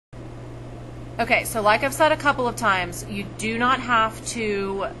Okay, so like I've said a couple of times, you do not have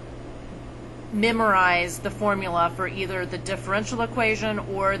to memorize the formula for either the differential equation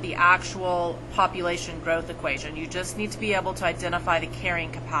or the actual population growth equation. You just need to be able to identify the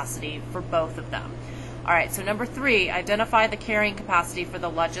carrying capacity for both of them. All right, so number 3, identify the carrying capacity for the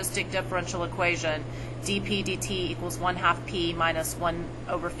logistic differential equation dp dt equals 1/2 p minus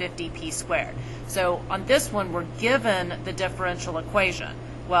 1/50 p squared. So on this one, we're given the differential equation.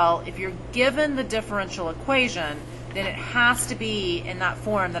 Well, if you're given the differential equation, then it has to be in that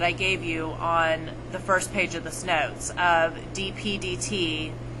form that I gave you on the first page of this notes of dp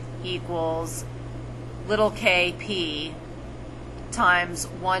dt equals little k p times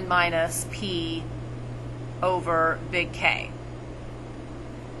 1 minus p over big K.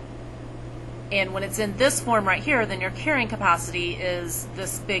 And when it's in this form right here, then your carrying capacity is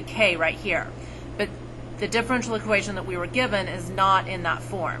this big K right here. But the differential equation that we were given is not in that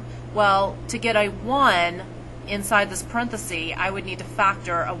form. Well, to get a 1 inside this parenthesis, I would need to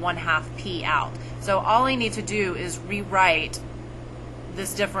factor a 1/2 p out. So all I need to do is rewrite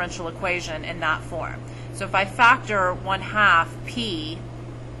this differential equation in that form. So if I factor 1/2 p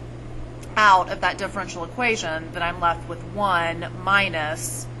out of that differential equation, then I'm left with 1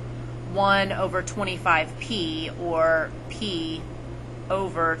 minus 1 over 25p, or p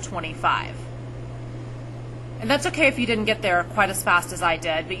over 25. And that's okay if you didn't get there quite as fast as I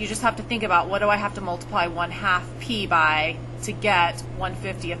did, but you just have to think about, what do I have to multiply 1/2 p by to get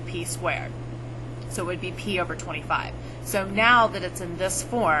 1/50 p squared? So it would be p over 25. So now that it's in this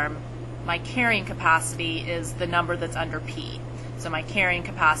form, my carrying capacity is the number that's under p. So my carrying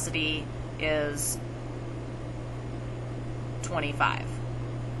capacity is 25.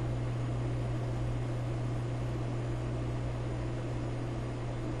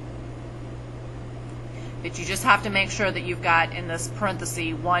 But you just have to make sure that you've got in this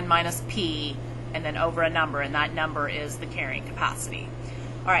parenthesis 1 minus p and then over a number, and that number is the carrying capacity.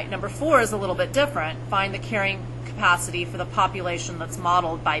 All right, number 4 is a little bit different. Find the carrying capacity for the population that's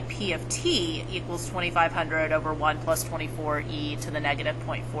modeled by P of t equals 2,500 over 1 plus 24e to the negative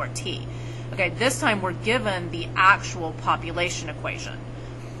 0.4 t. Okay, this time we're given the actual population equation.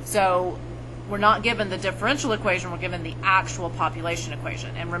 So we're not given the differential equation, we're given the actual population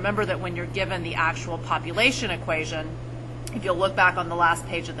equation. And remember that when you're given the actual population equation, if you'll look back on the last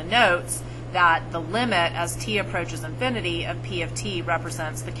page of the notes, that the limit as t approaches infinity of P of t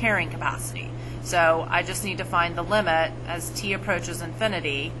represents the carrying capacity. So I just need to find the limit as t approaches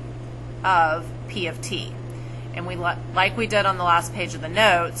infinity of P of t. And like we did on the last page of the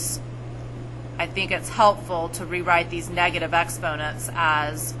notes, I think it's helpful to rewrite these negative exponents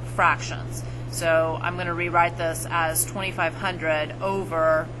as fractions. So I'm going to rewrite this as 2,500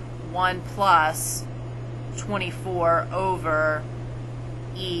 over 1 plus 24 over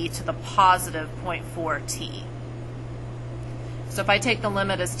e to the positive 0.4 t. So if I take the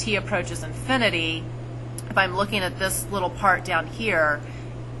limit as t approaches infinity, if I'm looking at this little part down here,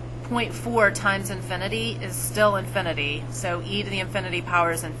 0.4 times infinity is still infinity, so e to the infinity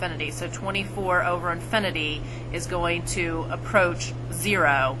power is infinity. So 24 over infinity is going to approach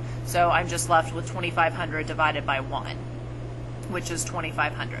 0, so I'm just left with 2,500 divided by 1, which is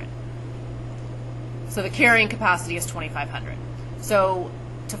 2,500. So the carrying capacity is 2,500. So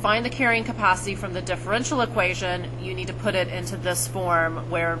to find the carrying capacity from the differential equation, you need to put it into this form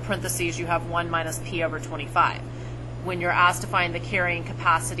where in parentheses you have 1 minus p over 25. When you're asked to find the carrying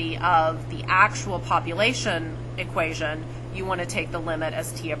capacity of the actual population equation, you want to take the limit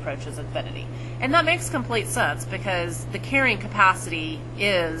as t approaches infinity. And that makes complete sense because the carrying capacity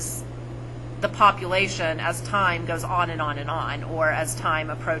is the population as time goes on and on and on, or as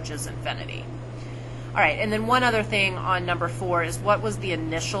time approaches infinity. All right, and then one other thing on number 4 is, what was the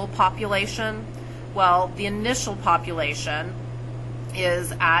initial population? Well, the initial population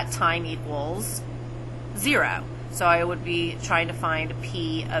is at time equals 0. So I would be trying to find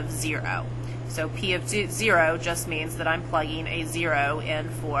P of 0. So P of 0 just means that I'm plugging a 0 in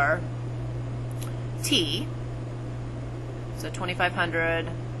for t. So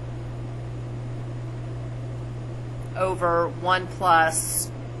 2,500 over 1 plus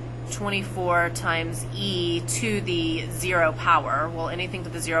 24 times e to the 0 power. Well, anything to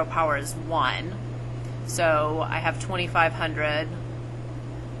the 0 power is 1. So I have 2,500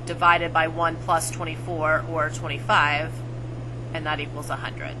 divided by 1 plus 24, or 25, and that equals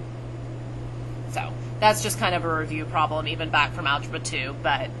 100. So that's just kind of a review problem, even back from Algebra 2,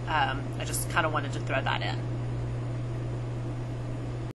 but I just kind of wanted to throw that in.